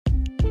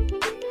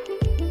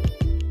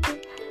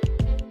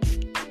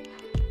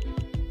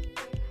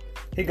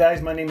Hey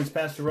guys, my name is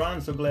Pastor Ron.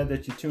 So glad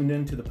that you tuned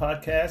in to the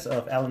podcast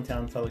of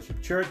Allentown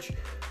Fellowship Church.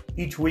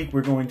 Each week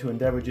we're going to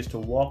endeavor just to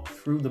walk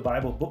through the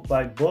Bible book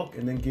by book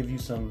and then give you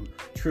some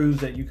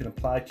truths that you can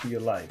apply to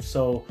your life.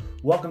 So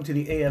welcome to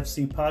the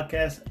AFC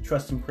podcast.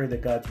 Trust and pray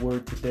that God's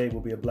word today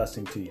will be a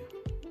blessing to you.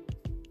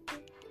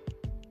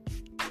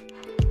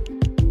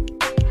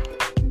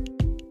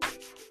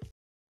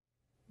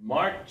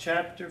 Mark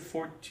chapter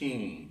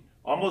 14.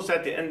 Almost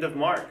at the end of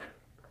Mark.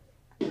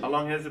 How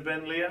long has it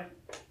been, Leah?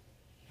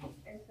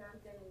 It's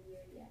not been a year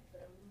yet,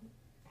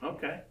 but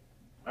Okay.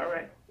 All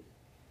right.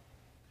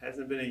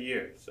 Hasn't been a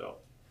year, so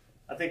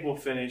I think we'll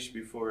finish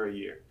before a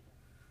year.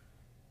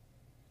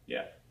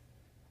 Yeah.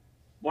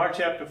 Mark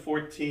chapter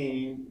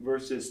 14,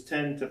 verses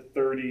 10 to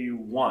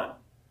 31. All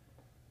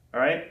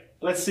right.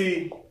 Let's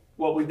see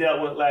what we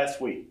dealt with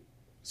last week.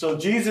 So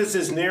Jesus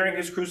is nearing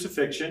his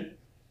crucifixion.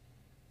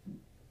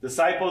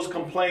 Disciples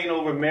complain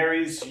over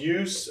Mary's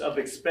use of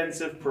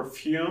expensive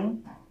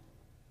perfume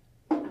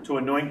to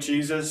anoint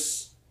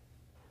Jesus.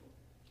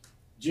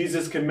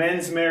 Jesus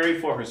commends Mary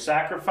for her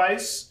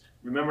sacrifice.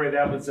 Remember,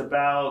 that was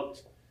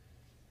about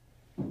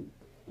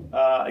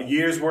a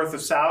year's worth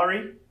of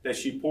salary that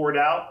she poured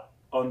out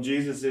on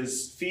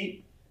Jesus'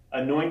 feet,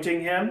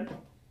 anointing him.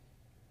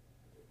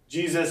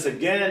 Jesus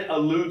again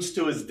alludes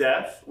to his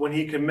death. When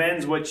he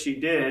commends what she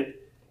did,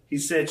 he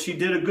said she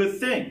did a good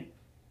thing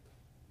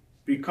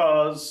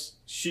because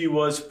she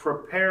was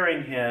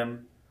preparing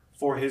him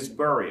for his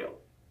burial.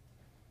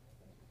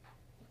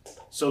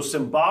 So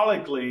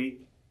symbolically,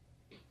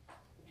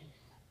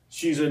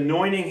 she's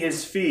anointing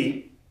his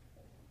feet,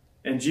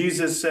 and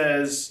Jesus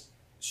says,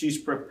 she's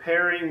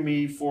preparing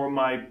me for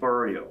my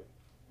burial.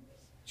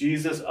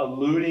 Jesus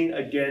alluding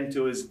again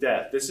to his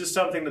death. This is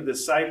something the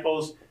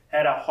disciples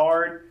had a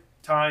hard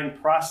time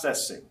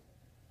processing,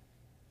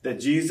 that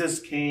Jesus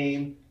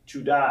came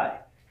to die.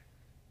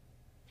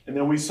 And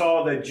then we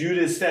saw that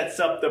Judas sets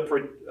up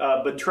the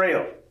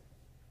betrayal.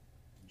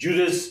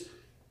 Judas,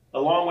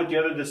 along with the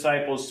other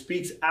disciples,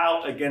 speaks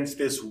out against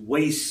this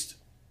waste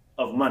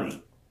of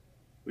money.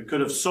 We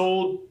could have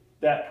sold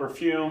that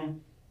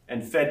perfume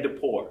and fed the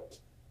poor.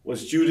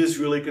 Was Judas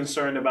really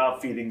concerned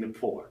about feeding the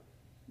poor?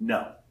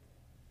 No.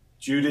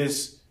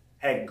 Judas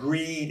had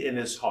greed in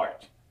his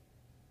heart.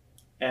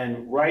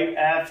 And right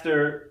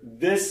after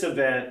this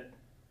event,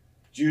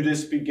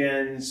 Judas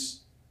begins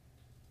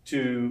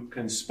to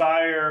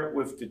conspire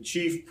with the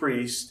chief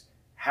priest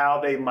how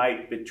they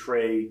might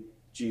betray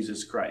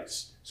Jesus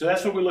Christ. So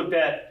that's what we looked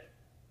at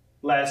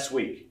last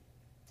week.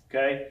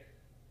 Okay?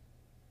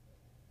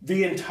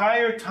 The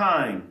entire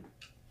time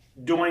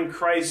during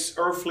Christ's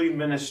earthly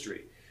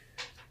ministry,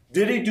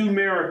 did he do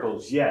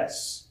miracles?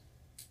 Yes.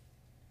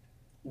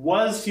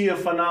 Was he a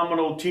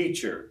phenomenal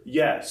teacher?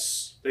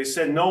 Yes. They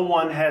said no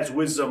one has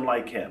wisdom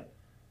like him.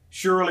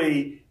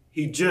 Surely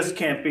he just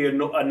can't be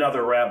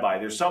another rabbi.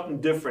 There's something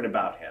different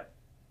about him.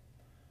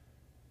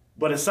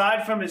 But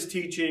aside from his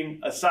teaching,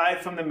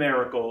 aside from the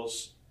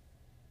miracles,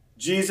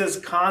 Jesus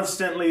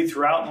constantly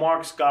throughout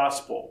Mark's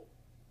gospel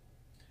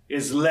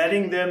is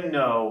letting them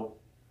know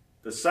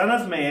the Son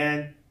of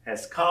Man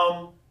has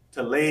come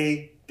to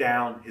lay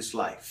down his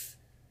life.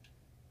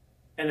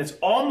 And it's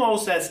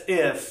almost as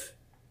if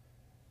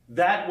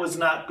that was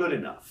not good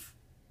enough.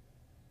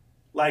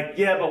 Like,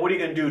 yeah, but what are you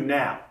going to do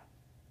now?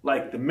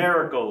 Like the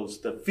miracles,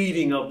 the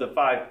feeding of the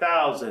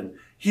 5,000,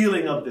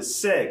 healing of the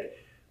sick.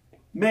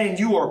 Man,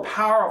 you are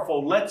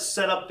powerful. Let's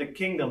set up the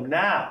kingdom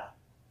now.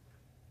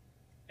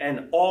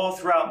 And all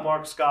throughout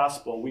Mark's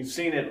gospel, we've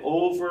seen it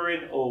over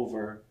and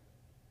over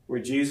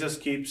where Jesus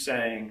keeps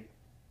saying,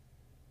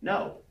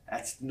 no,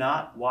 that's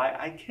not why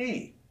I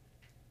came.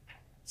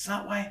 It's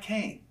not why I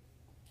came.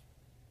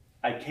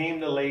 I came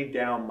to lay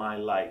down my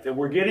life. And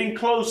we're getting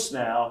close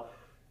now.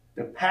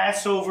 The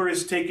Passover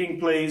is taking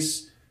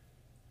place.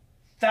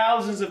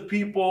 Thousands of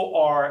people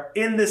are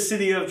in the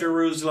city of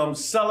Jerusalem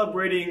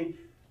celebrating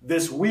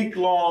this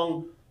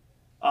week-long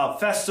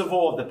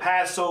festival of the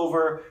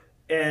Passover,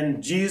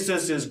 and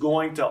Jesus is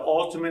going to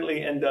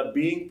ultimately end up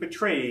being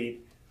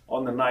betrayed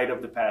on the night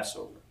of the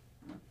Passover.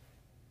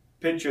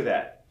 Picture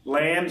that.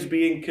 Lambs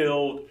being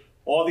killed,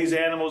 all these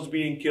animals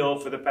being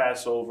killed for the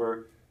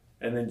Passover,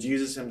 and then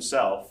Jesus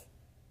himself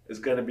is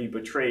going to be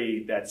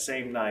betrayed that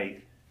same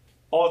night,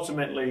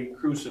 ultimately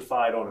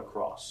crucified on a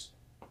cross.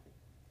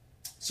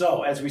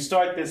 So as we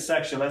start this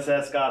section, let's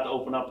ask God to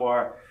open up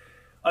our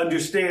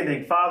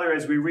understanding. Father,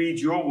 as we read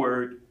your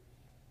word,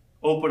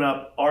 open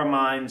up our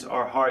minds,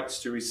 our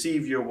hearts to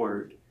receive your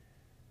word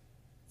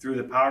through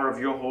the power of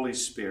your Holy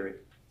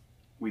Spirit.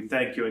 We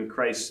thank you in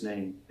Christ's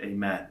name.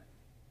 Amen.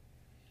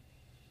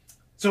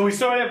 So we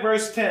start at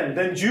verse 10.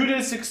 Then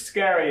Judas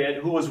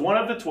Iscariot, who was one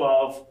of the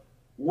 12,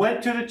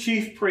 went to the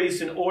chief priests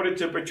in order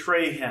to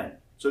betray him.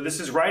 So this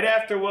is right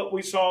after what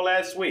we saw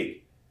last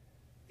week.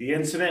 The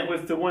incident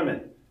with the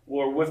women.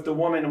 Or with the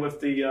woman with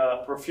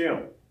the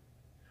perfume.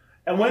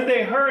 And when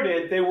they heard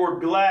it, they were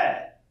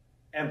glad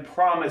and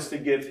promised to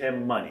give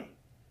him money.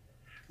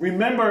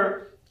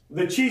 Remember,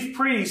 the chief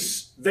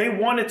priests, they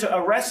wanted to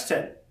arrest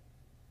him.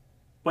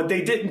 But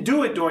they didn't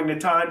do it during the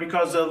time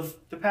because of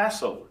the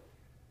Passover.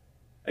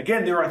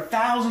 Again, there are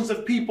thousands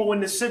of people in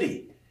the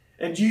city,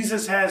 and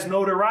Jesus has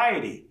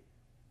notoriety.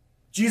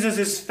 Jesus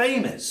is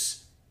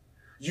famous.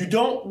 You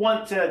don't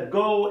want to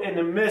go in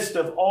the midst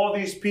of all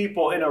these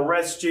people and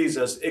arrest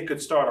Jesus. It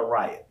could start a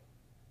riot.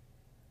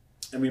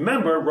 And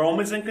remember, Rome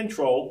is in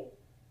control.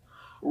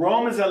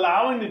 Rome is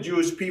allowing the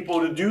Jewish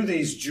people to do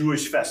these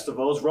Jewish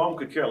festivals. Rome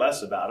could care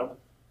less about them.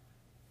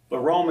 But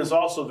Rome is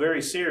also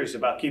very serious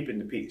about keeping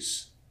the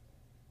peace.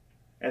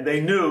 And they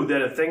knew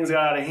that if things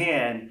got out of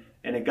hand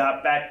and it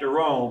got back to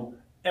Rome,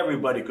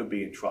 everybody could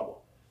be in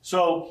trouble.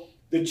 So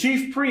the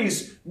chief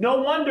priests,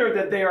 no wonder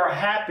that they are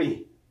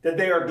happy, that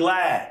they are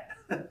glad.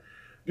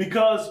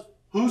 Because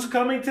who's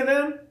coming to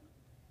them?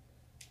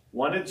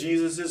 One of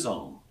Jesus'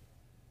 own.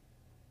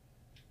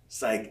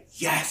 It's like,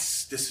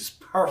 yes, this is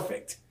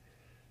perfect.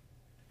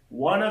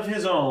 One of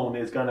his own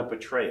is going to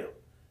betray him.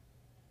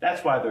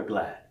 That's why they're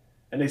glad.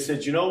 And they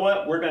said, you know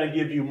what? We're going to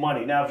give you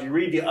money. Now, if you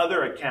read the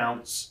other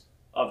accounts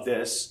of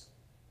this,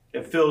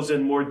 it fills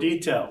in more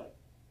detail.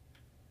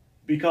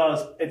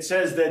 Because it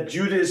says that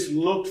Judas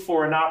looked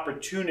for an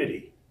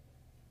opportunity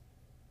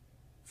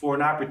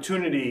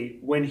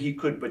when he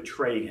could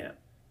betray him.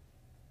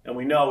 And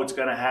we know it's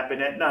going to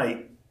happen at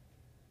night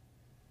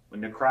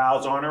when the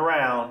crowds aren't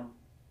around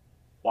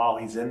while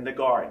he's in the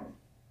garden.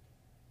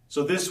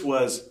 So this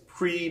was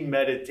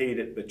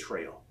premeditated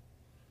betrayal.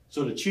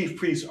 So the chief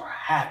priests are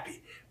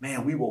happy.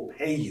 Man, we will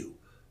pay you.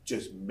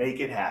 Just make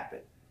it happen.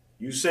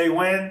 You say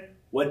when,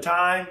 what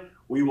time,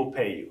 we will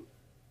pay you.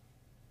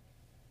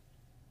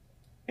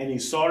 And he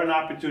sought an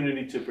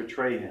opportunity to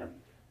betray him.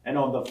 And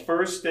on the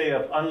first day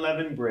of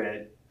unleavened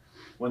bread,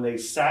 when they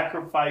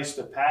sacrificed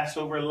the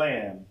Passover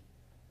lamb,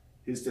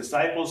 his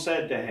disciples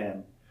said to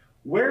him,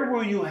 where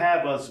will you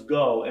have us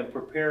go and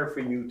prepare for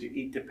you to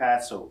eat the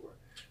Passover?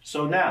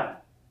 So now,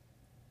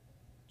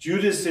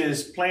 Judas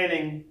is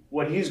planning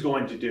what he's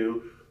going to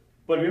do.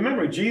 But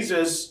remember,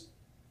 Jesus,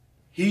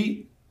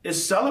 he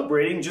is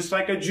celebrating just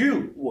like a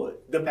Jew would,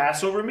 the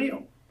Passover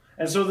meal.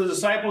 And so the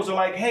disciples are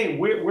like, hey,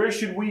 where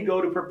should we go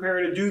to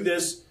prepare to do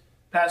this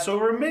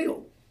Passover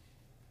meal?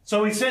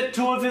 So he sent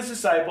two of his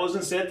disciples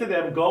and said to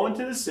them, go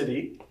into the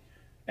city,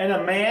 and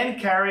a man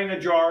carrying a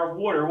jar of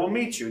water will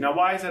meet you. Now,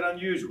 why is that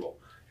unusual?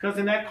 Because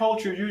in that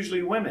culture,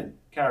 usually women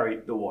carry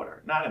the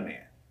water, not a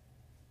man.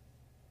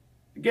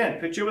 Again,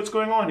 picture what's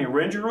going on here.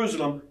 We're in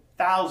Jerusalem,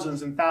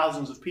 thousands and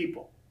thousands of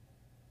people.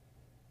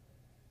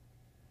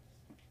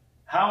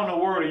 How in the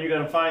world are you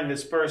going to find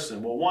this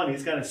person? Well, one,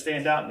 he's going to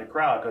stand out in the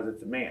crowd because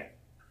it's a man.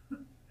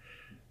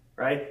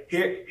 Right?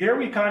 Here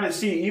we kind of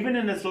see, even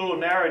in this little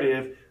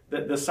narrative,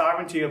 the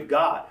sovereignty of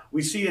God.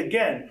 We see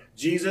again,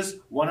 Jesus,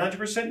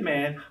 100%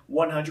 man,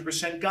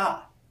 100%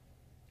 God.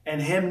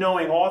 And him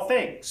knowing all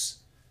things.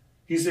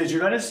 He says,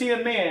 you're going to see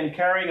a man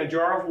carrying a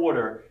jar of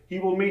water. He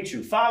will meet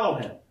you. Follow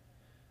him.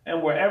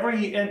 And wherever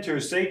he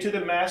enters, say to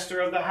the master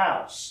of the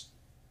house,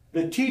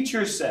 the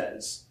teacher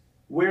says,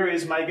 where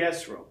is my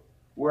guest room,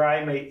 where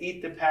I may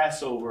eat the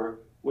Passover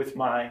with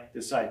my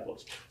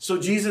disciples? So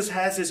Jesus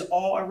has this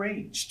all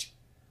arranged.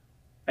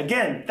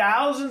 Again,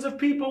 thousands of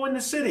people in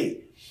the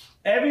city.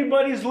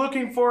 Everybody's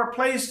looking for a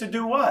place to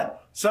do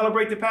what?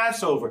 Celebrate the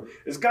Passover.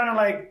 It's kind of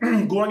like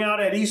going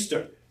out at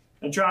Easter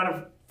and trying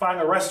to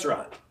find a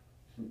restaurant.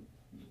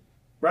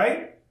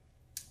 Right?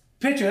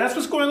 Picture, that's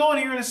what's going on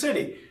here in the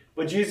city.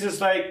 But Jesus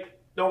is like,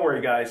 don't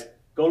worry, guys.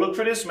 Go look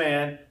for this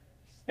man.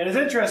 And it's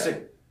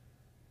interesting.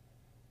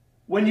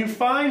 When you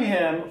find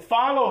him,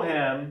 follow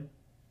him,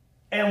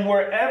 and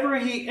wherever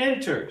he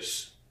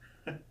enters,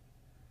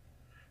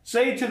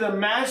 say to the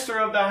master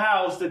of the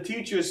house, the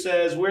teacher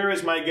says, where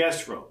is my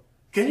guest room?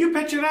 Can you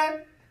picture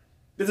that?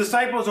 The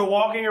disciples are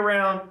walking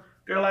around.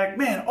 They're like,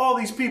 man, all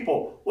these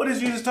people. What is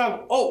Jesus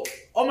talking about?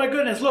 Oh my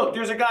goodness, look,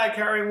 there's a guy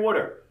carrying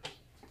water.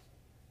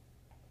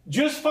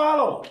 Just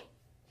follow him.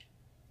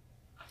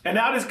 And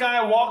now this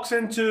guy walks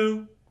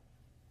into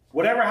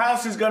whatever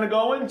house he's going to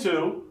go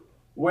into,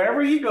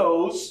 wherever he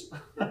goes.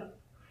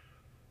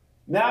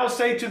 Now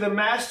say to the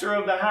master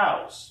of the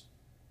house,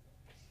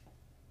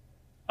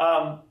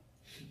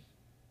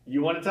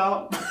 you want to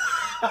tell him?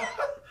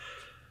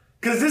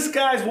 Because this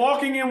guy's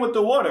walking in with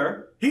the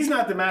water. He's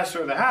not the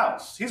master of the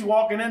house. He's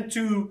walking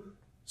into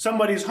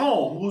somebody's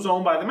home who's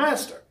owned by the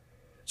master.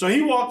 So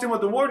he walked in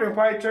with the water and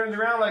probably turns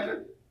around like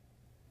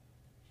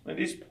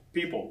these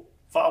people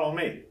follow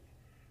me.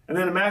 And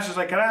then the master's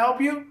like, can I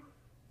help you?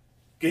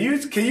 Can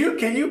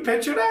you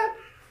picture that?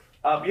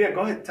 Yeah,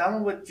 go ahead. Tell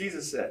them what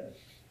Jesus said.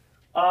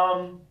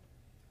 The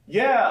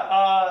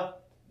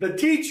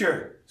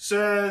teacher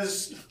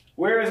says,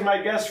 where is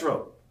my guest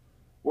room,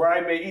 where I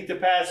may eat the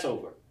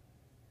Passover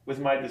with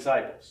my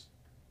disciples?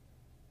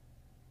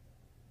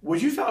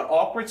 Would you felt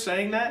awkward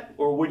saying that?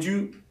 Or would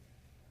you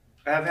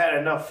have had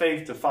enough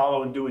faith to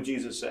follow and do what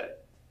Jesus said?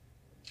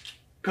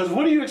 Because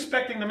what are you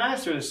expecting the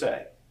master to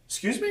say?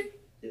 Excuse me?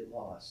 Get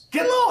lost.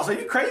 Get lost. Are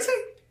you crazy?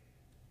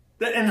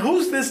 And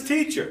who's this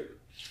teacher?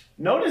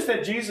 Notice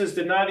that Jesus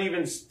did not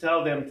even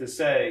tell them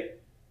that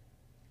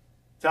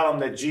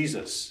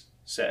Jesus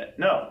said.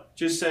 No,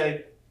 just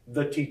say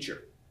the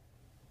teacher.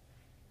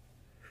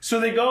 So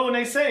they go and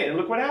they say it, and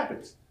look what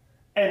happens.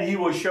 and he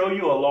will show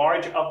you a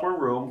large upper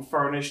room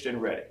furnished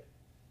and ready.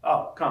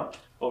 Oh, come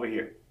over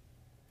here,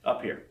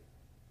 up here.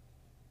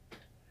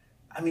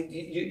 I mean,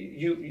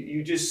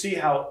 you just see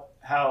how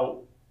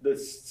the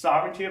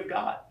sovereignty of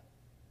God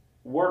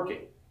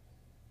working.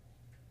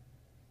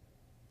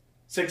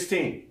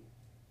 16.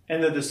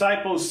 And the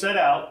disciples set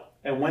out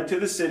and went to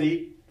the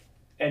city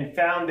and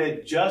found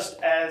it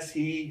just as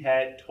he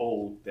had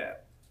told them.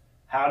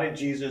 How did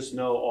Jesus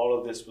know all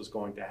of this was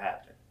going to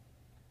happen?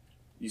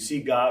 You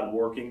see God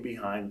working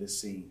behind the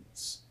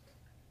scenes.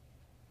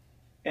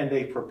 And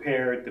they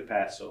prepared the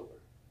Passover.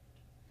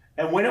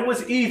 And when it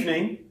was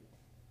evening,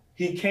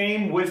 he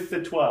came with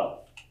the 12.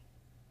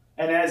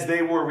 And as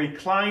they were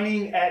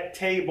reclining at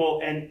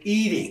table and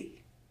eating,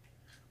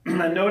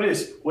 and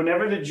notice,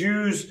 whenever the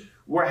Jews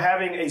were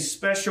having a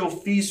special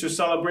feast or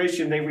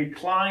celebration, they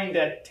reclined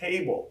at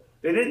table.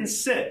 They didn't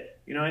sit.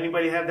 You know,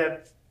 anybody have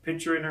that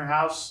picture in their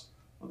house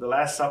of the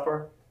Last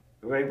Supper?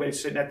 Where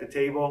everybody's sitting at the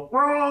table?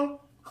 Wrong!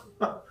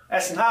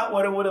 That's not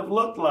what it would have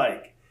looked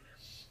like.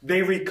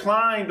 They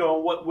reclined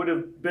on what would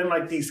have been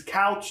like these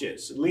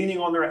couches, leaning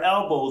on their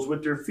elbows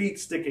with their feet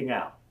sticking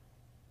out.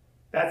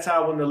 That's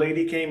how when the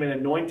lady came and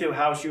anointed,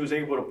 how she was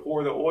able to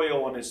pour the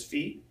oil on his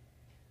feet.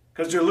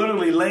 Because they're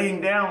literally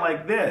laying down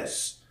like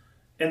this.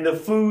 And the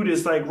food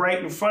is like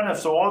right in front of.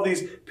 So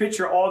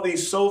picture all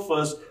these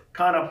sofas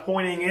kind of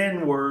pointing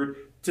inward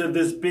to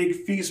this big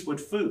feast with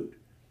food.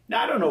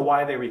 Now, I don't know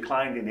why they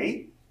reclined and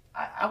ate.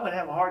 I would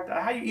have a hard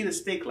time. How do you eat a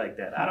steak like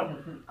that? I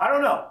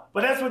don't know.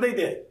 But that's what they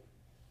did.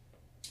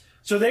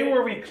 So they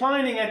were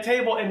reclining at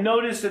table, and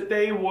notice that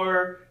they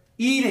were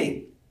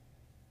eating.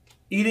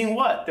 Eating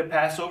what? The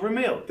Passover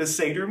meal, the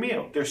Seder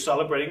meal. They're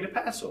celebrating the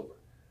Passover.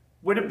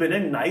 Would have been a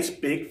nice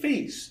big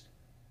feast.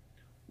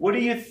 What do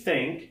you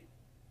think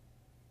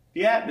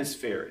the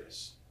atmosphere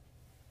is?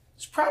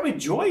 It's probably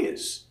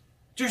joyous.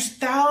 There's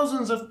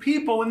thousands of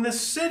people in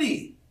this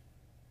city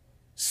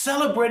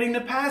celebrating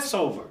the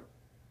Passover.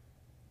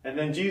 And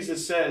then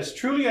Jesus says,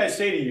 truly I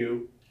say to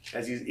you,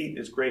 as he's eating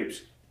his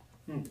grapes,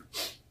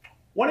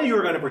 one of you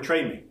are going to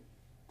betray me.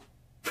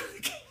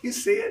 Can you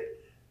see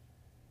it?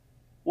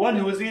 One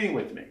who was eating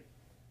with me.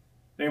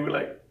 They were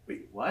like,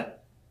 wait,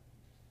 what?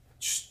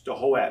 Just the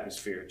whole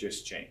atmosphere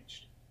just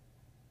changed.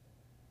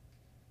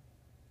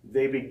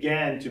 They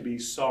began to be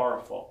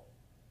sorrowful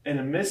in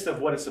the midst of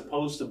what is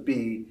supposed to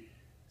be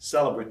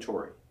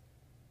celebratory.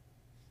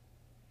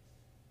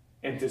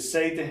 And to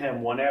say to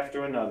him one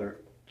after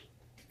another,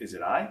 is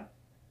it I?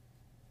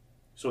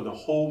 So the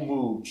whole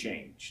mood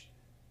changed.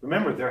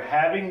 Remember, they're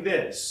having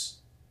this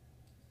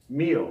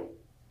meal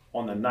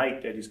on the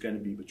night that he's going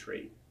to be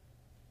betrayed.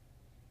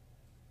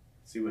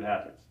 See what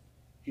happens.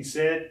 He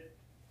said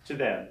to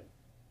them,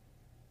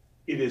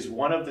 it is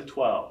one of the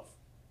 12,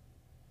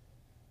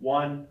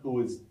 one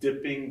who is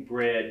dipping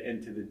bread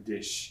into the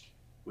dish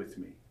with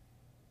me.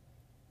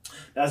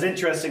 Now it's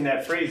interesting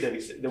that phrase that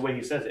he said, the way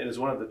he says it is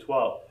one of the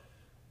 12.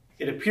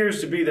 It appears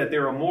to be that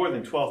there are more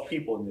than 12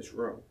 people in this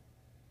room.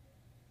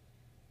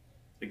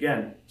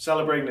 Again,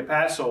 celebrating the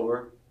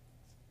Passover,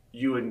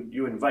 you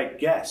invite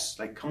guests.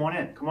 Like, come on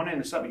in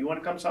to supper. You want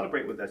to come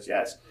celebrate with us?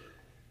 Yes.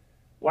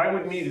 Why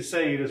would me to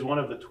say it is one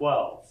of the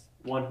 12,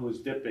 one who is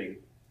dipping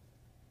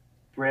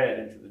bread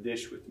into the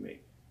dish with me?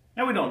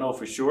 Now we don't know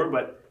for sure,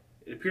 but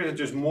it appears that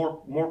there's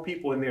more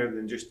people in there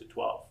than just the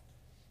 12.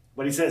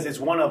 But he says it's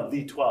one of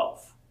the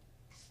 12,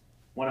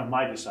 one of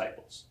my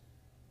disciples.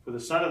 For the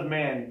Son of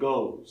Man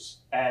goes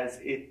as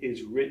it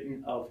is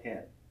written of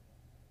him.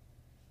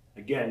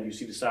 Again, you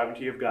see the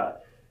sovereignty of God.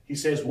 He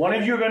says, one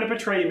of you are going to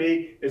betray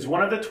me, is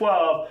one of the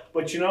 12,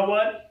 but you know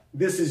what?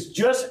 This is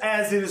just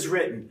as it is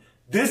written.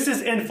 This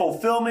is in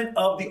fulfillment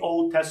of the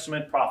Old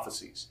Testament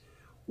prophecies.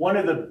 One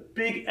of the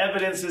big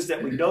evidences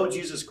that we know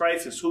Jesus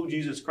Christ is who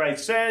Jesus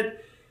Christ said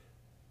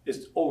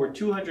is over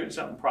 200 and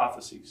something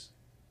prophecies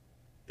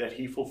that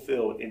he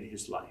fulfilled in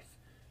his life.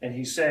 And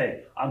he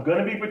said, I'm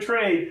going to be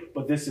betrayed,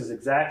 but this is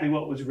exactly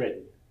what was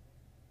written.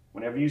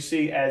 Whenever you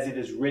see as it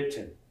is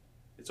written,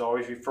 it's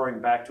always referring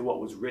back to what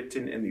was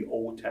written in the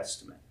Old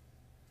Testament.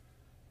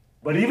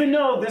 But even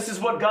though this is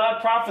what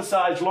God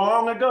prophesied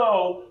long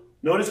ago,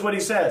 notice what he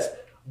says.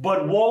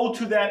 But woe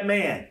to that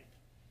man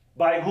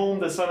by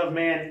whom the Son of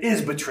Man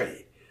is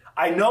betrayed.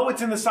 I know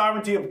it's in the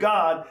sovereignty of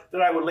God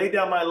that I would lay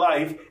down my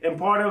life, and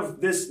part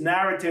of this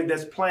narrative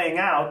that's playing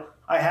out,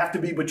 I have to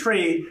be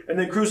betrayed and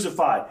then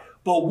crucified.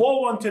 But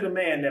woe unto the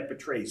man that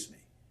betrays me.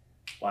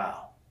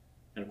 Wow.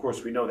 And of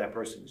course, we know that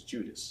person is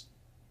Judas.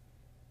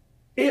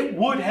 It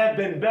would have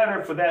been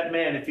better for that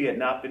man if he had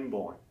not been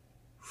born.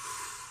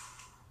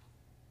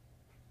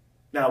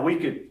 Now, we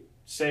could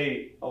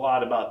say a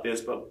lot about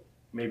this, but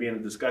maybe in a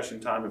discussion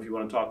time, if you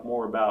want to talk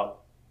more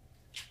about,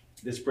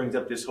 this brings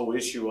up this whole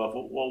issue of,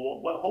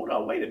 well, hold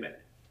on, wait a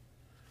minute.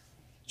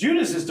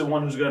 Judas is the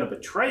one who's going to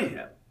betray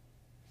him.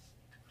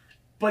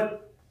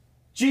 But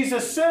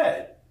Jesus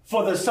said,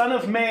 for the Son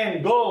of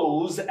Man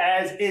goes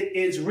as it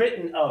is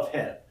written of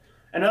him.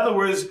 In other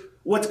words,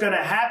 what's going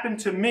to happen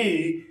to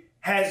me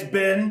has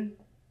been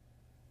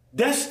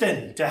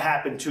destined to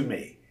happen to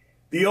me.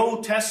 The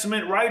Old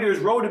Testament writers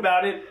wrote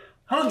about it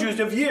hundreds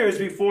of years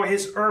before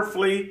his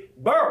earthly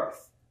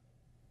birth.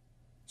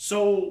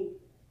 So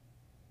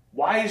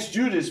why is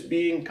Judas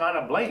being kind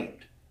of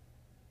blamed?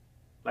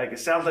 Like, it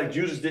sounds like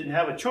Judas didn't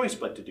have a choice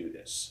but to do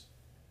this.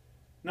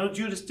 No,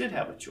 Judas did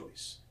have a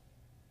choice.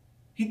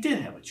 He did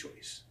have a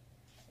choice.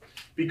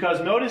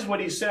 Because notice what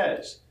he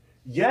says.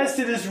 Yes,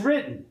 it is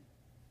written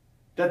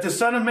that the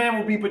Son of Man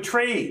will be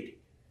betrayed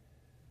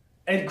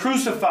and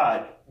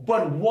crucified.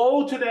 But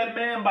woe to that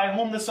man by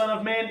whom the Son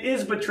of Man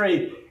is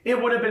betrayed.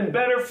 It would have been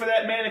better for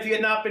that man if he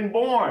had not been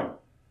born.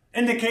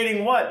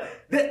 Indicating what?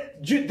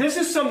 This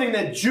is something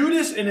that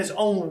Judas in his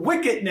own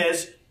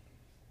wickedness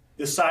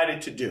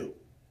decided to do.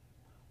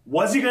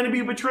 Was he going to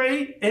be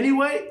betrayed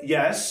anyway?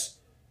 Yes.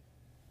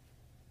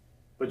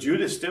 But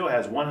Judas still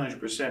has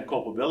 100%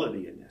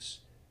 culpability in this.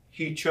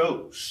 He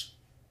chose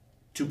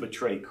to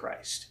betray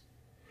Christ.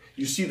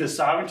 You see the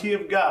sovereignty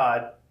of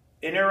God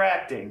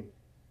interacting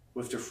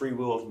with the free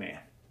will of man.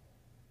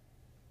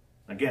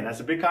 Again, that's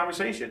a big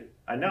conversation,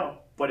 I know,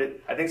 but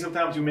I think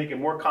sometimes we make it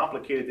more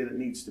complicated than it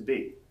needs to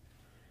be.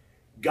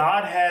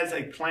 God has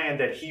a plan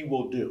that he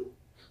will do.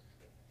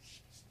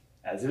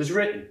 As it is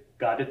written,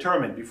 God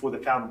determined before the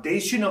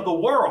foundation of the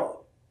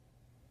world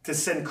to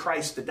send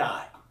Christ to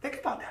die. Think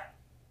about that.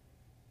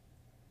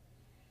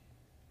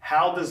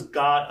 How does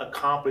God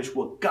accomplish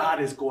what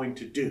God is going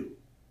to do?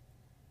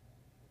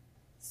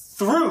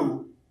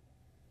 Through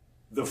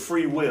the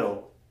free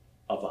will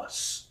of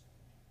us.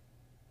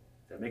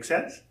 Does that make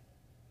sense?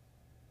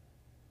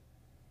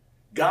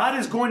 God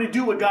is going to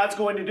do what God's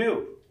going to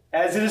do.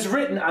 As it is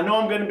written, I know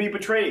I'm going to be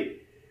betrayed.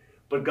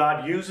 But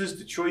God uses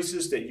the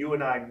choices that you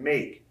and I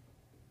make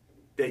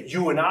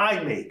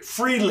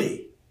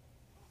freely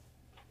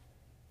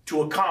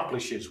to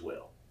accomplish his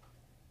will.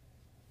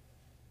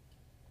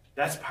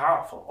 That's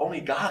powerful. Only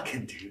God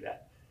can do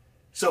that.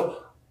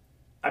 So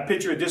I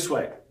picture it this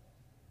way.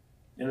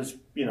 And it's,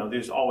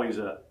 there's always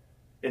an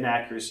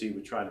inaccuracy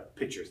with trying to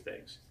picture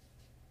things.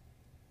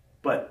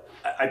 But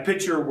I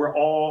picture we're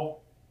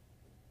all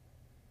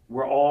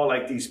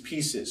like these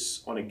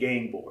pieces on a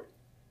game board,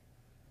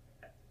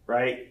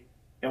 right?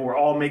 And we're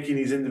all making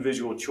these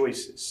individual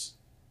choices.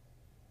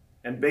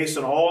 And based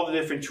on all the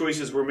different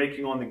choices we're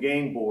making on the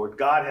game board,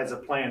 God has a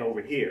plan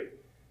over here.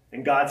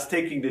 And God's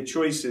taking the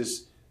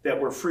choices that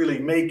we're freely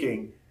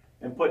making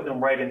and putting them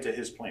right into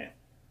his plan.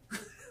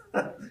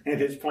 And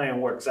his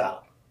plan works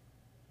out.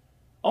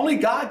 Only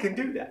God can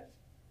do that.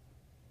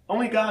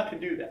 Only God can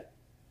do that.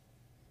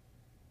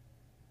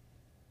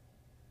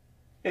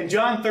 In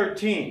John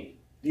 13,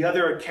 the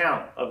other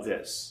account of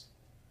this,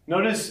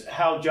 notice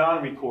how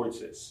John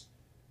records this.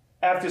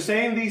 After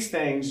saying these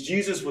things,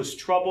 Jesus was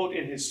troubled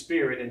in his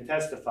spirit and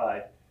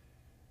testified,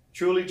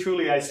 "Truly,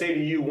 truly, I say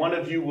to you, one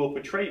of you will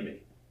betray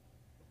me."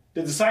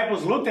 The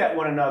disciples looked at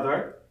one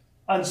another,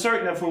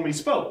 uncertain of whom he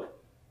spoke.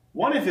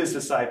 One of his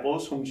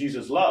disciples, whom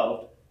Jesus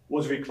loved,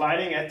 was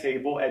reclining at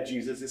table at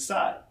Jesus'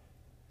 side.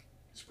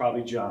 It's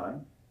probably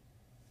John.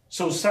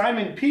 So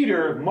Simon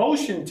Peter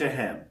motioned to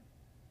him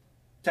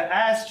to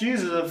ask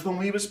Jesus of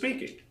whom he was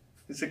speaking.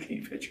 It's a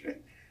key picture.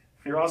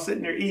 You're all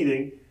sitting there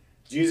eating.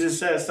 Jesus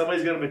says,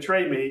 somebody's going to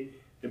betray me.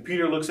 And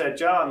Peter looks at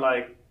John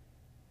like,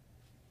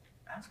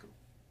 ask him.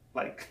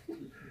 Like,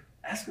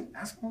 ask him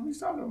what he's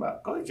talking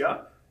about. Go ahead,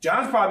 John.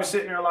 John's probably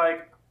sitting there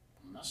like,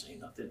 I'm not saying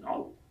nothing.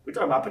 No, we're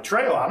talking about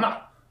betrayal. I'm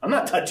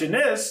not touching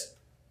this.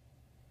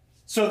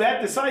 So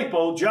that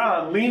disciple,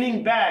 John,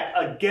 leaning back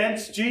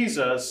against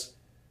Jesus,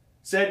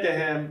 said to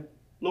him,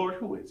 Lord,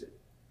 who is it?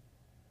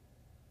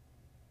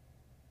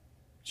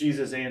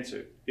 Jesus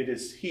answered, it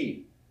is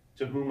he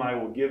to whom I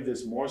will give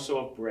this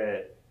morsel of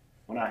bread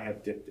when I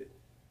have dipped it.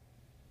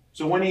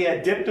 So when he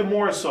had dipped the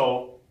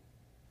morsel,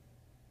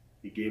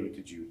 he gave it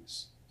to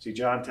Judas. See,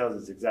 John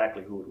tells us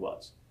exactly who it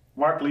was.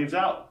 Mark leaves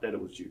out that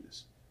it was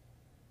Judas.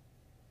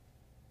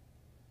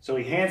 So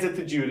he hands it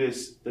to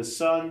Judas, the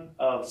son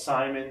of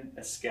Simon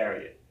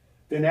Iscariot.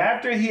 Then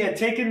after he had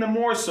taken the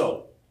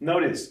morsel,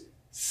 notice,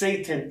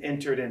 Satan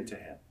entered into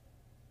him.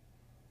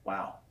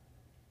 Wow.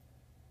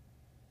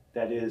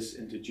 That is,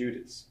 into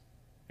Judas.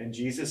 And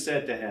Jesus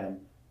said to him,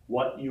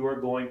 what you are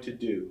going to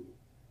do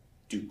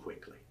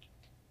quickly.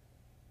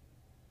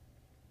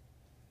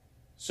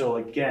 So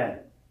again,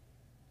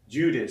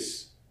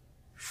 Judas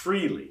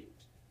freely,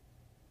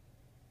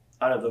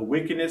 out of the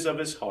wickedness of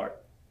his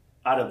heart,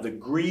 out of the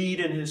greed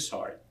in his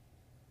heart,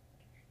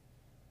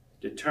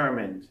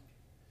 determined,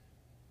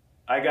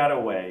 I got a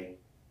way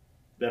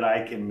that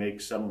I can make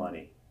some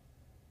money.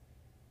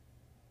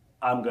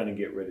 I'm going to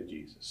get rid of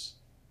Jesus.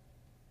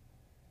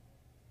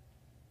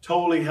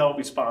 Totally held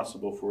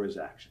responsible for his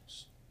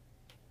actions.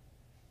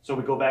 So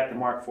we go back to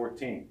Mark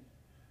 14.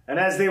 And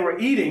as they were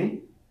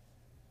eating,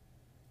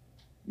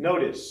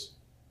 notice,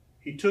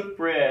 he took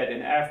bread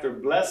and after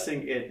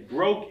blessing it,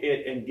 broke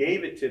it and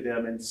gave it to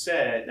them and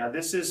said, now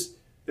this is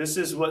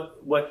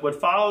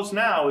what follows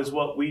now is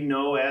what we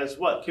know as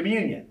what?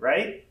 Communion,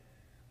 right?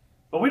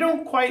 But we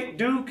don't quite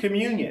do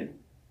communion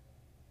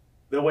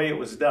the way it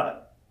was done.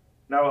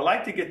 Now, I would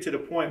like to get to the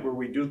point where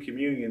we do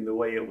communion the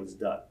way it was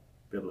done,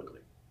 biblically.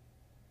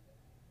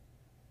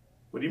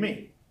 What do you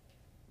mean?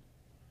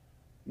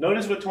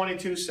 Notice what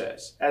 22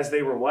 says. As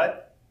they were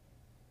what?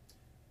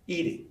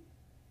 Eating.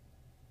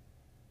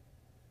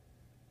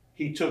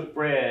 He took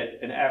bread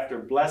and after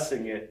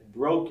blessing it,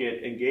 broke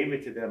it and gave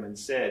it to them and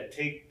said,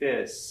 take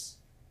this.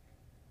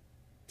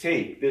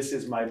 Take, this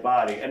is my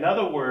body. In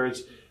other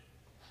words,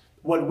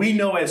 what we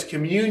know as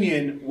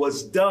communion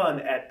was done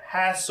at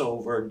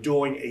Passover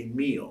during a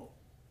meal.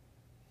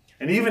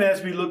 And even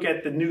as we look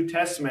at the New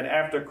Testament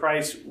after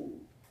Christ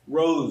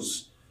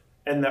rose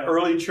and the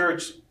early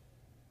church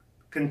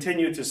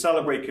continued to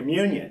celebrate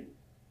communion,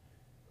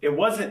 it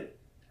wasn't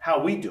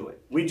how we do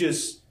it. We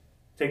just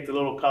take the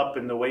little cup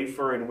and the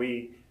wafer and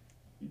we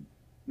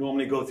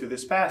normally go through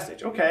this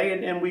passage.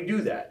 Okay, and we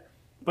do that.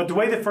 But the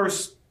way the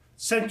first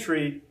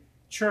century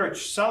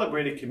church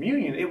celebrated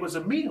communion, it was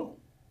a meal.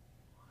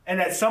 And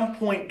at some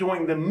point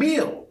during the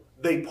meal,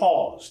 they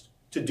paused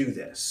to do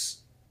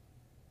this.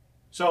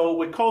 So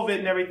with COVID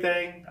and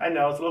everything, I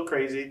know it's a little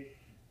crazy,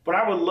 but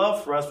I would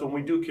love for us when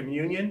we do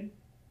communion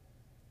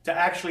to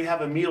actually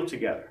have a meal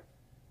together,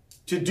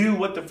 to do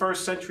what the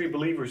first century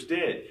believers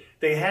did.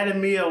 They had a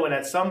meal, and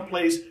at some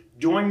place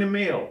during the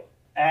meal,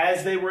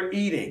 as they were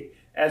eating,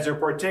 as they're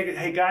partaking,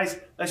 hey guys,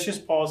 let's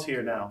just pause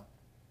here now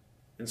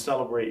and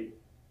celebrate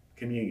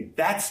communion.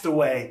 That's the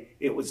way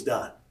it was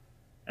done.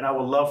 And I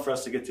would love for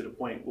us to get to the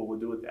point where we'll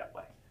do it that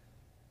way.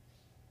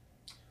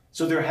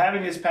 So they're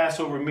having this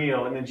Passover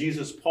meal, and then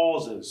Jesus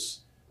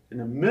pauses in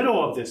the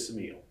middle of this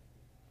meal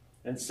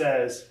and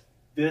says,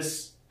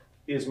 this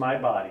is my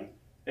body.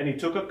 And he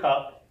took a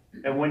cup,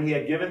 and when he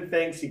had given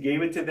thanks, he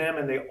gave it to them,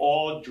 and they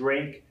all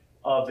drank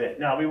of it.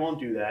 Now, we won't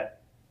do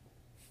that.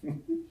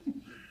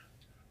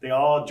 They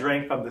all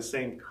drank from the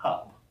same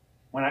cup.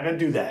 We're not going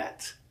to do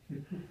that.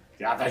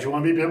 Yeah, I thought you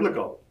want to be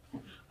biblical.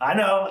 I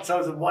know, so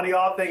it's one of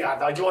y'all think, I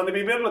thought you wanted to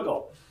be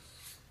biblical.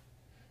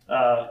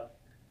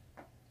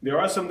 There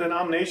are some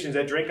denominations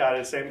that drink out of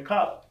the same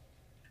cup.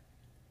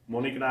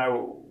 Monique and I,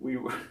 we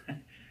were,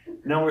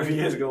 a number of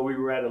years ago, we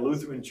were at a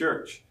Lutheran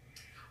church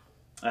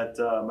at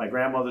my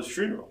grandmother's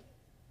funeral.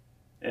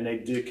 And they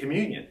did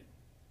communion.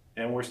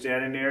 And we're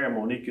standing there, and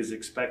Monique is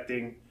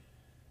expecting,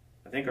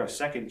 I think, our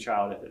second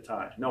child at the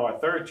time. No, our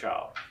third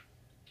child.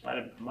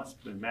 Must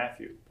have been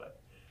Matthew, but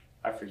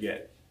I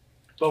forget.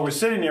 But we're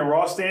sitting there, we're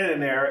all standing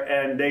there,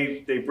 and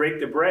they break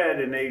the bread,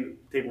 and they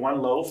take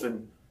one loaf,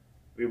 and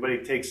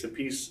everybody takes a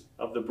piece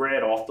of the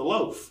bread off the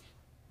loaf,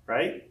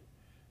 right?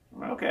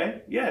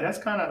 Okay, yeah, that's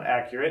kind of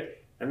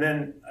accurate. And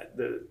then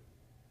the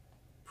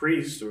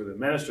priest or the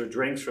minister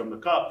drinks from the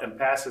cup and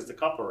passes the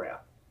cup around.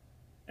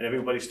 And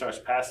everybody starts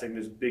passing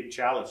this big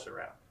chalice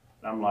around.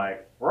 And I'm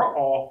like,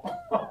 uh-oh.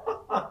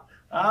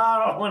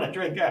 I don't want to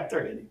drink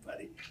after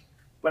anybody.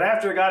 But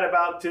after it got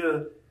about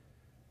to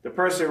the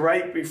person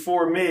right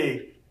before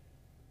me,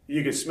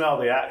 you could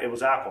smell it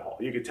was alcohol.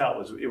 You could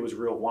tell it was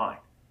real wine.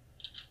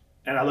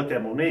 And I looked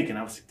at Monique and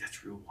I was like,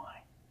 that's real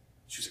wine.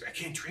 She was like, I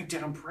can't drink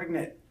that, I'm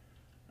pregnant.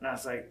 And I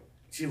was like,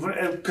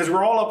 because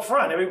we're all up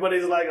front.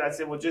 Everybody's like, I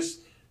said, well,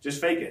 just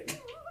fake it.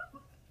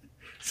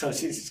 So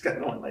she's just kind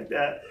of going like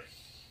that.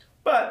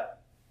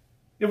 But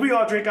if we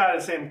all drink out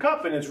of the same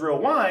cup and it's real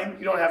wine,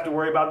 you don't have to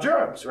worry about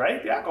germs,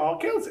 right? The alcohol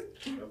kills it.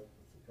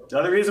 The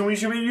other reason we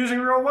should be using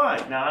real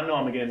wine. Now, I know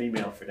I'm going to get an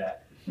email for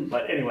that.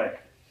 But anyway.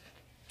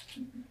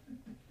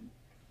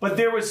 But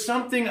there was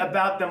something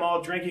about them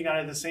all drinking out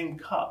of the same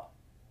cup.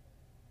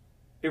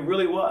 It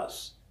really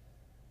was.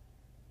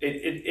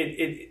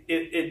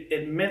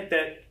 It meant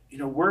that, you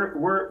know,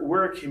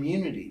 we're a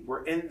community.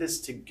 We're in this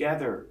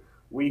together.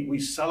 We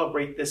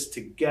celebrate this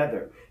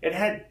together. It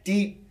had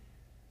deep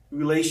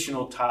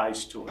relational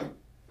ties to it.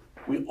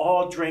 We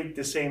all drink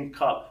the same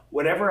cup.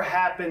 Whatever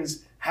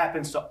happens,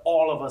 happens to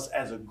all of us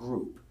as a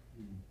group.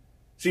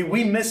 See,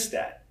 we miss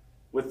that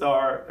with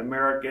our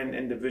American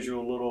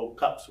individual little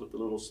cups with the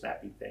little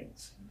snappy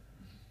things.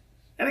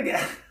 And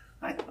again,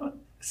 I know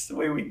it's the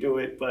way we do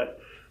it, but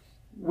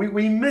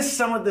we miss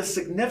some of the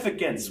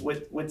significance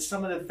with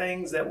some of the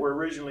things that were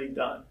originally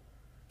done.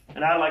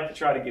 And I'd like to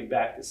try to get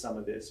back to some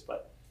of this,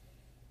 but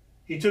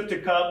he took the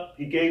cup,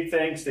 he gave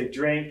thanks, they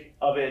drank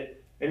of it,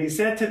 and he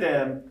said to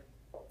them,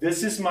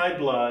 this is my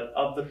blood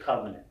of the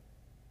covenant,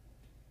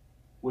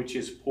 which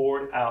is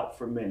poured out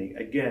for many.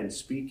 Again,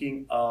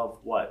 speaking of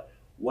what?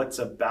 What's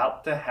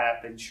about to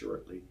happen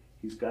shortly.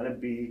 He's going to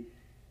be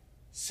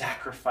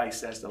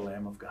sacrificed as the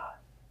Lamb of God.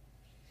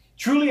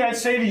 Truly I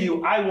say to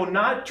you, I will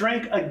not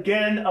drink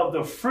again of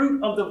the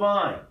fruit of the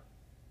vine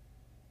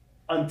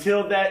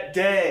until that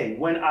day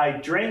when I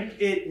drink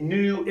it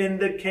new in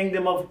the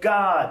kingdom of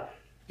God.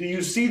 Do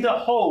you see the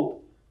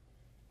hope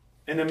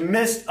in the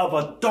midst of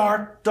a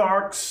dark,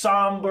 dark,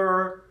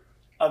 somber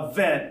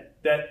event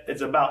that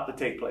is about to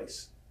take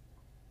place?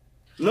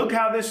 Look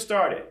how this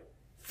started.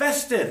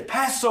 Festive,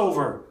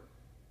 Passover.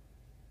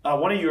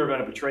 One of you are going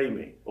to betray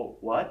me. Oh,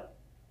 what?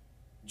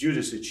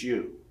 Judas, it's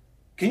you.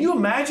 Can you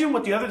imagine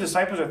what the other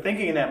disciples are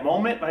thinking in that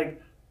moment?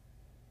 Like,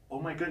 oh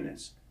my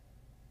goodness.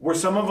 Were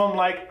some of them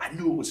like, I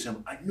knew it was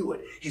him. I knew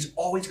it. He's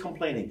always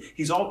complaining.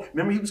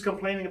 Remember he was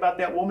complaining about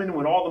that woman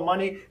with all the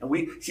money?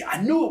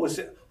 I knew it was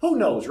him. Who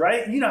knows,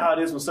 right? You know how it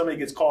is when somebody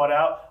gets called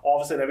out.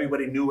 All of a sudden,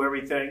 everybody knew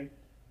everything.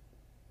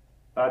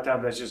 A lot of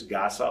times, that's just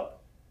gossip.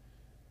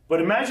 But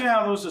imagine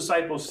how those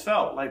disciples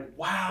felt. Like,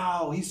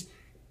 wow,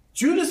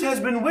 Judas has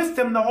been with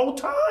them the whole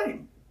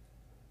time.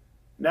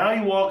 Now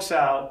he walks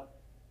out,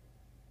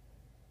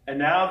 and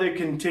now they're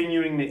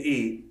continuing to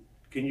eat.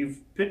 Can you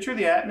picture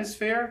the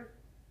atmosphere?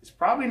 It's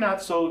probably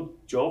not so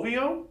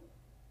jovial,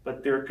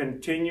 but they're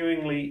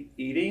continually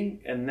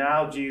eating. And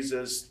now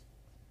Jesus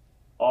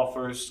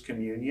offers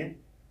communion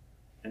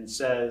and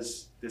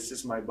says, this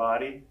is my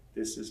body,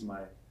 this is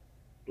my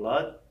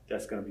blood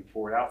that's going to be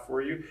poured out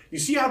for you. You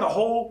see how the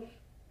whole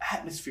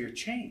atmosphere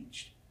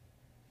changed.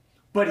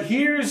 But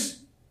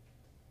here's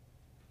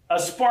a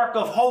spark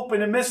of hope in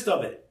the midst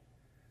of it.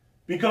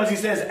 Because he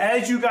says,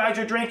 as you guys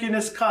are drinking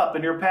this cup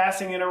and they're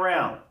passing it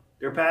around,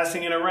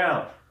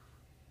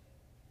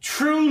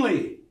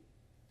 truly,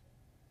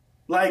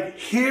 like,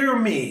 hear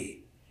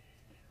me.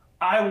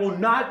 I will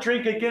not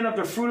drink again of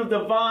the fruit of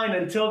the vine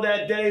until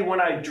that day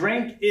when I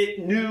drink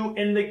it new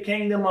in the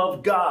kingdom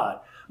of God.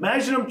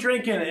 Imagine them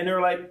drinking it and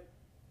they're like,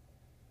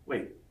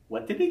 wait,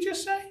 what did he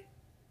just say?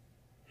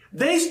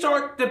 They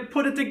start to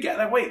put it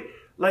together. Wait,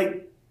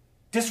 like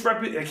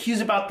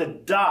he's about to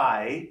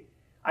die.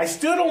 I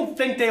still don't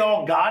think they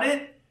all got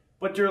it,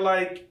 but they're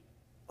like,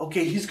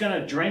 okay, he's going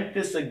to drink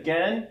this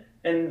again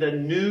in the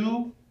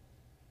new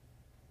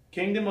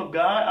kingdom of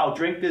God. I'll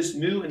drink this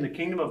new in the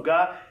kingdom of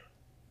God.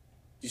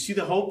 Do you see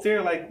the hope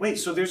there? Like, wait,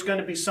 so there's going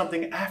to be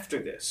something after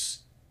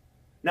this.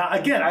 Now,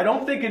 again, I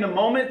don't think in a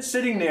moment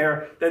sitting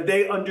there that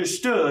they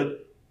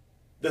understood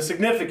the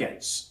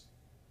significance.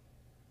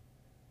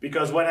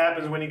 Because what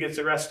happens when he gets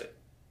arrested?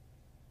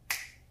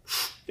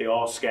 They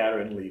all scatter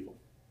and leave him.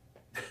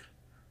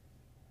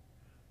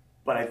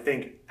 But I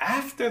think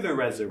after the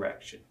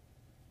resurrection,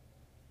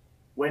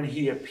 when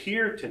he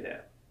appeared to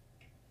them,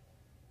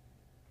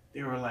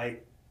 they were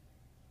like,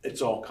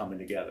 it's all coming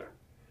together.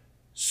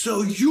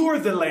 So you're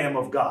the Lamb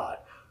of God.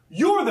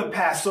 You're the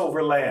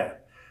Passover Lamb.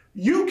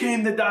 You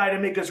came to die to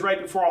make us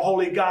right before a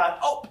holy God.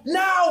 Oh,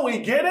 now we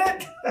get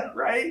it,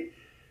 right?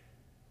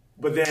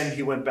 But then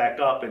he went back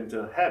up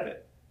into heaven.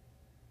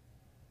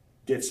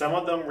 Did some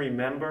of them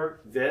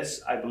remember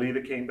this? I believe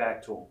it came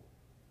back to them.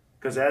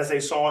 Because as they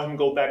saw him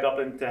go back up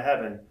into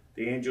heaven,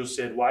 the angel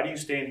said, why do you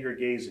stand here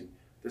gazing?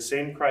 The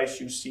same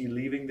Christ you see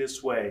leaving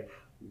this way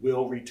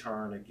will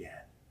return again.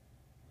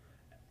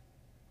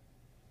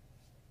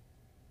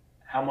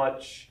 How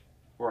much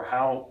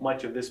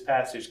of this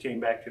passage came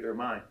back to their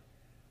mind?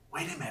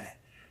 Wait a minute.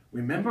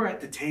 Remember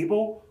at the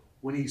table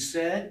when he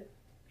said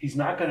he's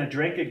not going to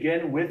drink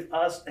again with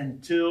us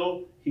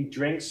until he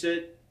drinks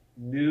it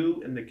new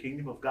in the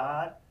kingdom of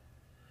God?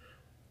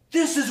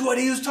 This is what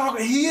he was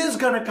talking. He is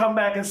going to come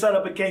back and set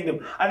up a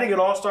kingdom. I think it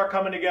all started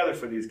coming together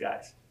for these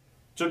guys.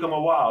 Took them a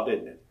while,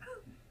 didn't it?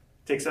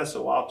 Takes us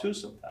a while too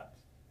sometimes.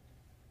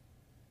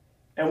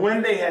 And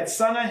when they had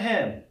sung a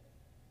hymn,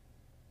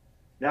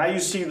 now you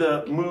see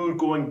the mood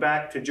going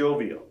back to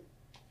jovial.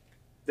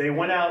 They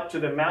went out to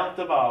the Mount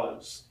of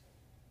Olives.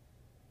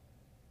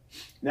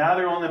 Now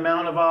they're on the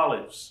Mount of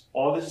Olives.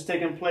 All this is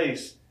taking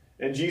place.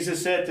 And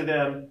Jesus said to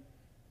them,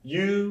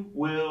 you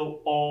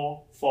will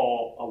all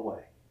fall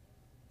away.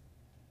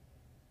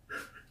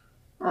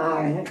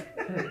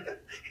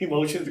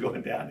 Emotions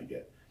going down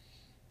again.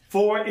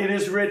 For it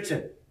is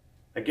written,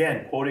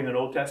 again, quoting an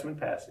Old Testament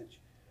passage,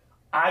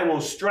 I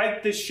will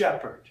strike the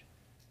shepherd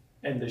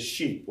and the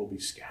sheep will be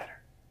scattered.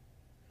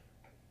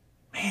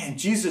 Man,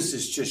 Jesus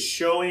is just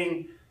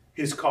showing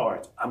his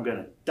cards. I'm going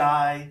to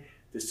die.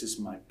 This is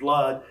my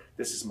blood.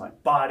 This is my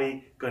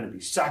body going to be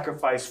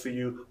sacrificed for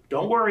you.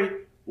 Don't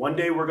worry. One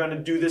day we're going to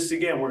do this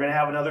again. We're going to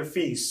have another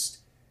feast,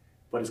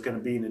 but it's going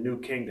to be in the new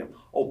kingdom.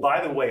 Oh, by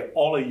the way,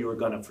 all of you are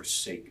going to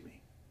forsake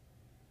me.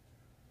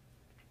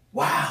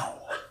 Wow.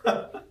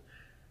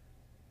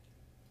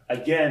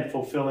 Again,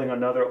 fulfilling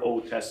another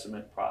Old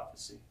Testament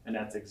prophecy. And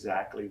that's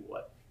exactly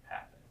what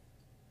happened.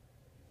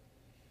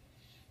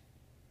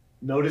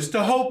 Notice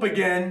the hope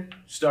again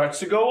starts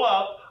to go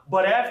up.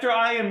 But after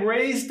I am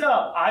raised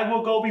up, I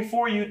will go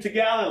before you to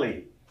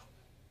Galilee.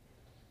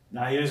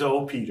 Now here's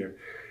old Peter.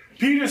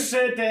 Peter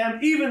said to him,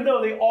 even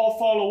though they all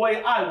fall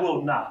away, I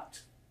will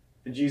not.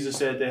 And Jesus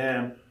said to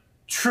him,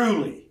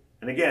 truly,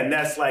 and again,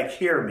 that's like,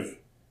 hear me.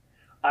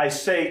 I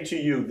say to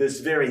you,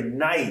 this very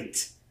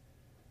night,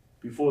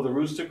 before the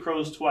rooster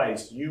crows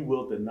twice, you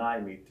will deny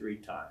me 3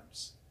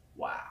 times.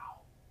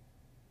 Wow.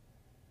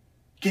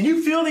 Can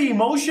you feel the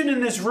emotion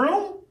in this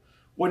room?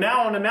 We're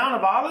now on the Mount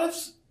of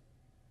Olives.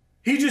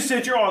 He just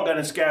said, you're all going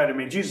to scatter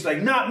me. Jesus is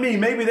like, not me.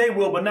 Maybe they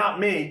will, but not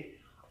me.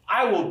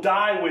 I will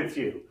die with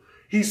you.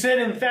 He said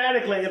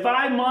emphatically, if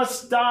I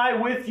must die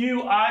with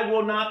you, I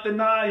will not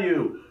deny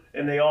you.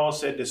 And they all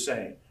said the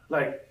same.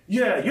 Like,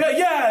 yeah,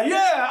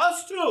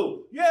 us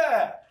too.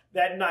 Yeah.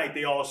 That night,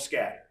 they all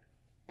scattered.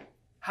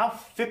 How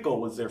fickle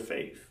was their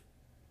faith?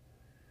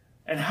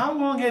 And how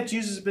long had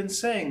Jesus been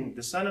saying,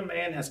 the Son of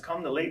Man has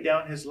come to lay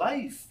down his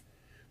life?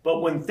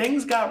 But when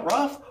things got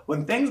rough,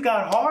 when things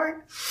got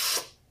hard,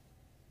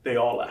 they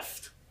all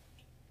left,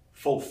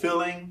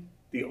 fulfilling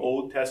the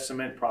Old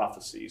Testament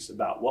prophecies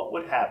about what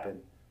would happen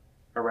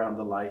around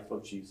the life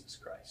of Jesus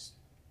Christ.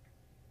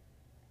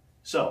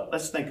 So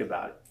let's think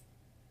about it.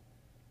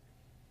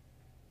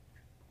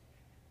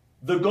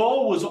 The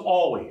goal was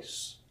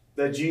always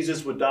that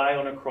Jesus would die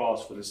on a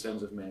cross for the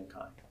sins of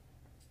mankind.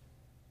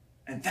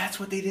 And that's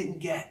what they didn't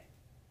get.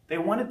 They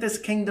wanted this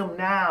kingdom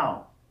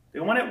now. They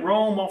wanted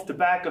Rome off the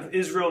back of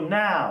Israel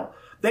now.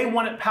 They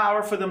wanted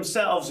power for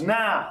themselves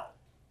now.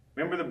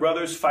 Remember the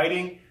brothers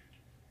fighting?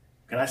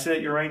 Can I sit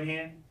at your right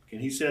hand? Can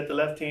he sit at the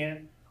left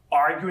hand?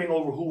 Arguing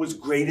over who was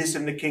greatest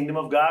in the kingdom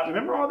of God.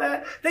 Remember all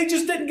that? They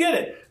just didn't get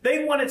it.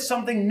 They wanted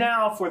something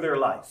now for their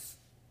life.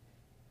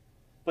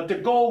 But the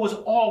goal was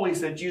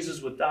always that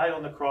Jesus would die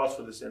on the cross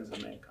for the sins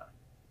of mankind.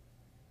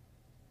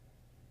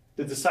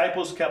 The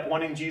disciples kept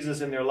wanting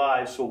Jesus in their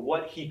lives for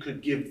what he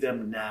could give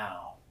them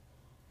now.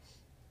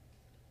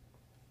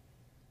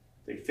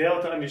 They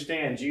failed to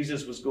understand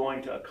Jesus was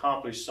going to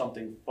accomplish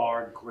something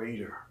far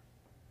greater.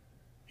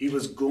 He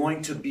was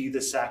going to be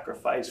the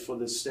sacrifice for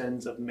the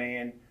sins of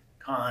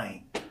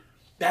mankind.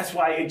 That's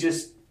why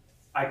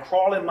I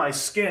crawl in my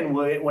skin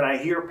when I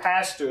hear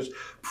pastors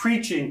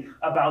preaching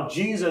about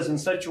Jesus in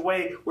such a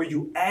way where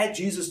you add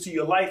Jesus to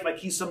your life like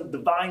he's some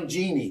divine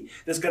genie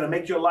that's going to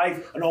make your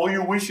life and all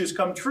your wishes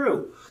come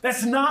true.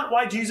 That's not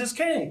why Jesus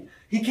came.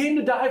 He came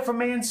to die for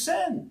man's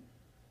sin.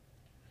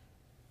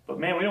 But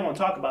man, we don't want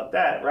to talk about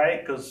that,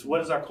 right? Because what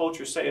does our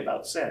culture say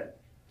about sin?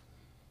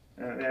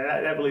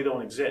 That really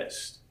don't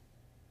exist.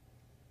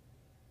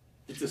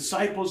 The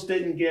disciples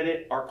didn't get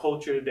it. Our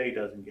culture today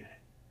doesn't get it.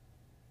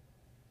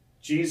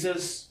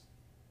 Jesus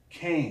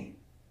came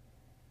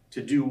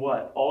to do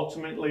what?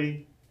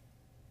 Ultimately,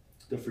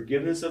 the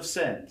forgiveness of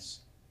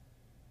sins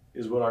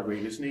is what our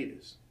greatest need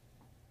is.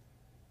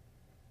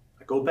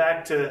 I go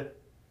back to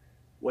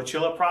what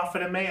shall it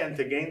profit a man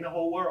to gain the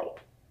whole world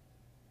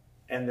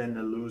and then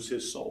to lose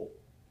his soul?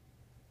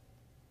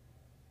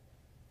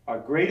 Our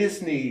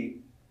greatest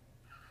need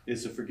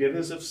is the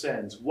forgiveness of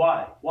sins.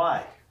 Why?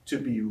 Why? To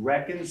be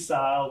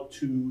reconciled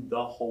to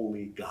the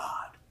holy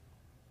God.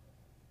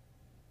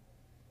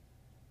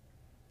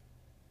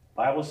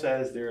 The Bible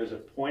says there is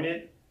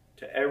appointed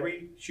to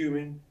every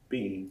human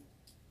being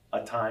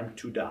a time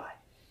to die.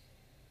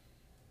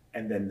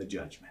 And then the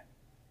judgment.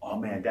 Oh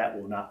man, that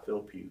will not fill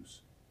pews.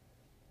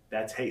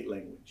 That's hate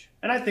language.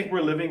 And I think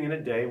we're living in a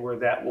day where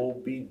that will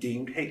be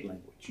deemed hate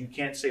language. You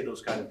can't say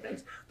those kind of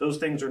things. Those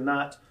things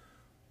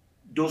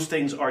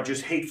are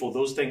just hateful.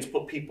 Those things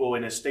put people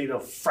in a state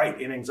of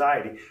fright and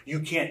anxiety.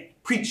 You can't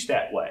preach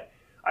that way.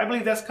 I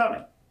believe that's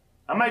coming.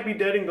 I might be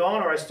dead and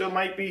gone, or I still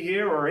might be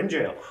here or in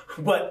jail.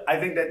 But I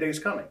think that day's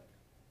coming.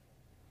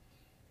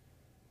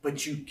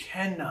 But you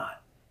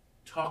cannot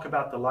talk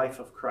about the life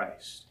of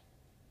Christ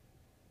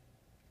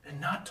and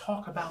not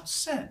talk about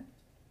sin.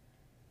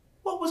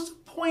 What was the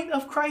point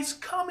of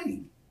Christ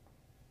coming?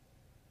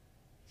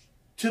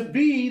 To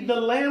be the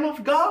Lamb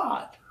of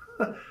God.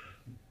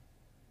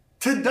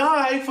 To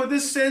die for the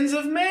sins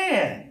of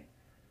man.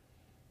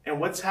 And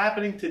what's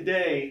happening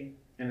today,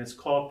 and it's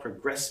called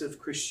progressive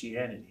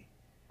Christianity,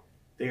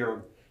 they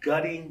are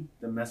gutting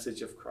the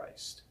message of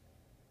Christ.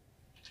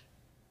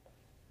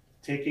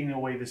 Taking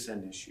away the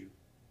sin issue.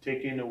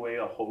 Taking away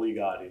a holy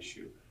God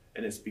issue.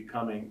 And it's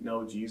becoming,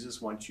 no,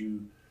 Jesus wants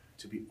you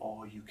to be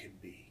all you can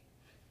be.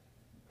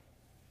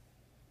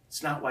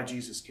 It's not why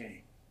Jesus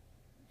came.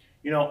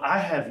 You know, I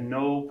have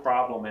no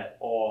problem at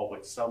all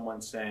with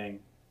someone saying,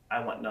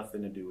 I want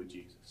nothing to do with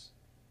Jesus.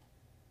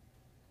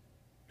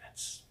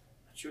 That's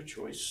your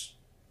choice.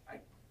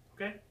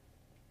 Okay?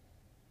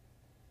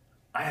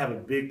 I have a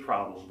big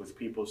problem with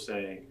people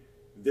saying,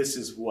 this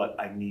is what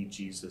I need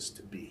Jesus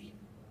to be.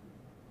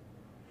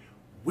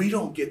 We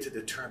don't get to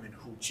determine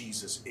who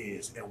Jesus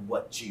is and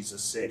what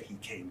Jesus said he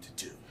came to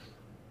do.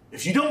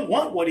 If you don't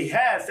want what he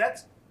has,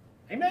 that's,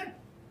 amen.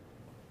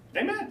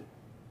 Amen.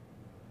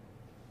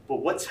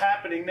 But what's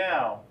happening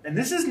now, and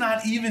this is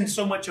not even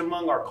so much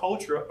among our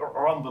culture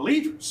or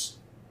unbelievers.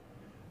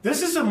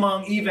 This is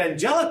among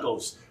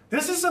evangelicals.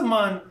 This is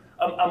among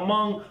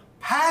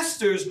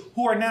pastors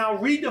who are now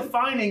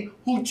redefining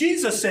who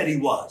Jesus said he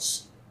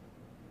was.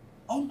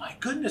 Oh my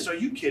goodness, are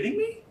you kidding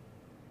me?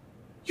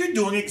 You're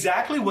doing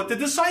exactly what the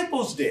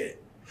disciples did.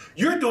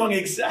 You're doing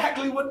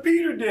exactly what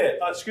Peter did.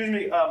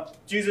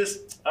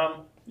 Jesus,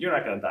 you're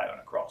not going to die on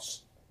a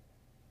cross.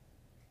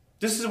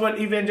 This is what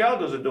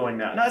evangelicals are doing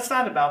now. No, it's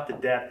not about the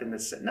death and the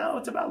sin. No,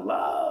 it's about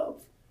love.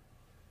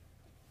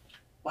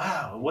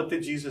 Wow, what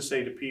did Jesus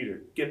say to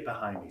Peter? Get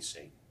behind me,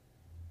 Satan.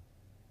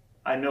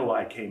 I know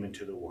I came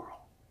into the world.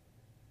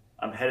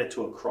 I'm headed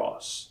to a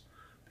cross.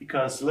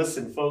 Because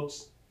listen,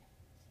 folks,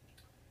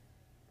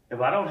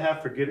 if I don't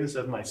have forgiveness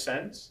of my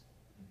sins,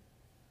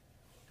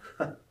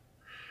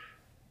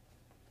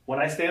 when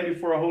I stand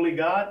before a holy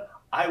God,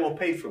 I will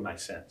pay for my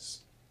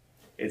sins.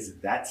 It's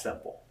that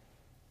simple.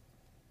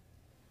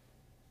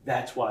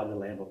 That's why the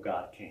Lamb of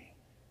God came,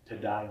 to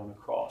die on the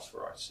cross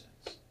for our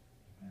sins.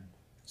 Amen.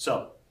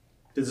 So,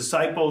 the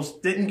disciples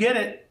didn't get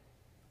it.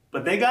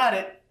 But they got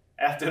it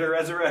after the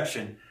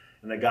resurrection.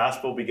 And the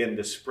gospel began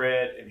to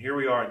spread. And here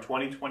we are in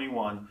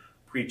 2021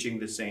 preaching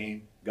the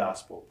same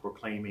gospel,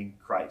 proclaiming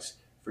Christ,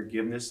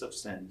 forgiveness of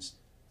sins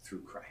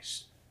through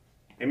Christ.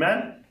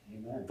 Amen?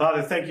 Amen.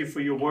 Father, thank you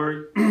for your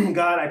word.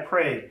 God, I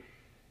pray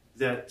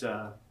that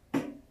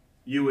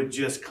you would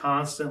just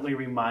constantly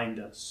remind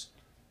us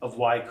of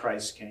why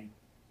Christ came.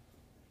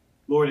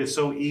 Lord, it's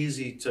so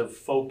easy to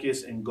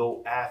focus and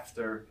go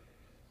after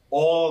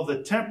all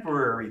the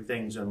temporary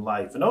things in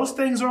life. And those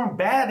things aren't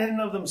bad in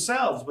and of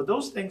themselves, but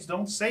those things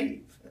don't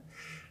save.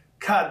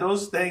 God,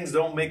 those things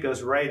don't make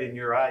us right in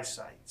your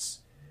eyesight.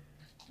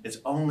 It's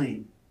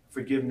only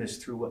forgiveness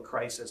through what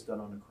Christ has done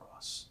on the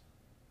cross.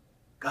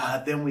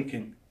 God, then we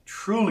can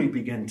truly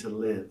begin to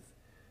live,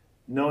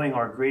 knowing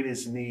our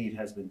greatest need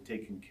has been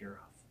taken care of.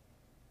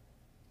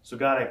 So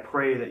God, I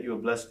pray that you will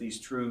bless these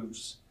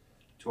truths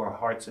to our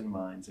hearts and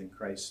minds in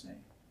Christ's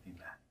name. Amen.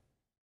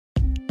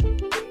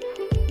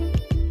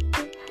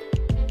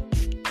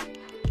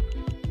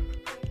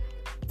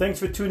 Thanks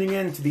for tuning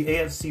in to the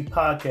AFC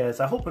podcast.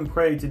 I hope and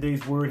pray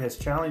today's word has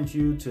challenged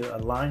you to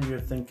align your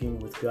thinking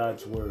with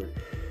God's word.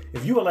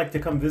 If you would like to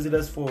come visit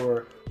us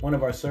for one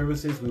of our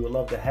services, we would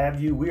love to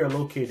have you. We are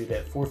located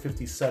at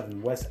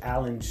 457 West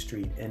Allen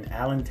Street in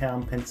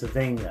Allentown,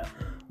 Pennsylvania.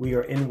 We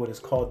are in what is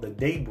called the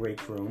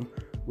Daybreak Room,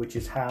 which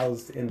is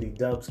housed in the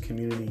Dubs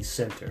Community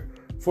Center.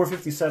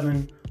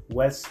 457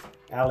 West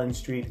Allen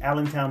Street,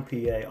 Allentown,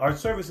 PA. Our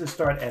services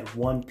start at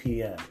 1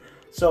 p.m.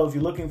 So if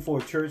you're looking for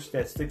a church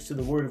that sticks to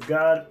the Word of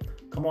God,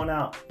 come on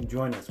out and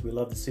join us. We'd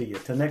love to see you.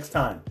 Till next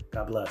time,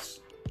 God bless.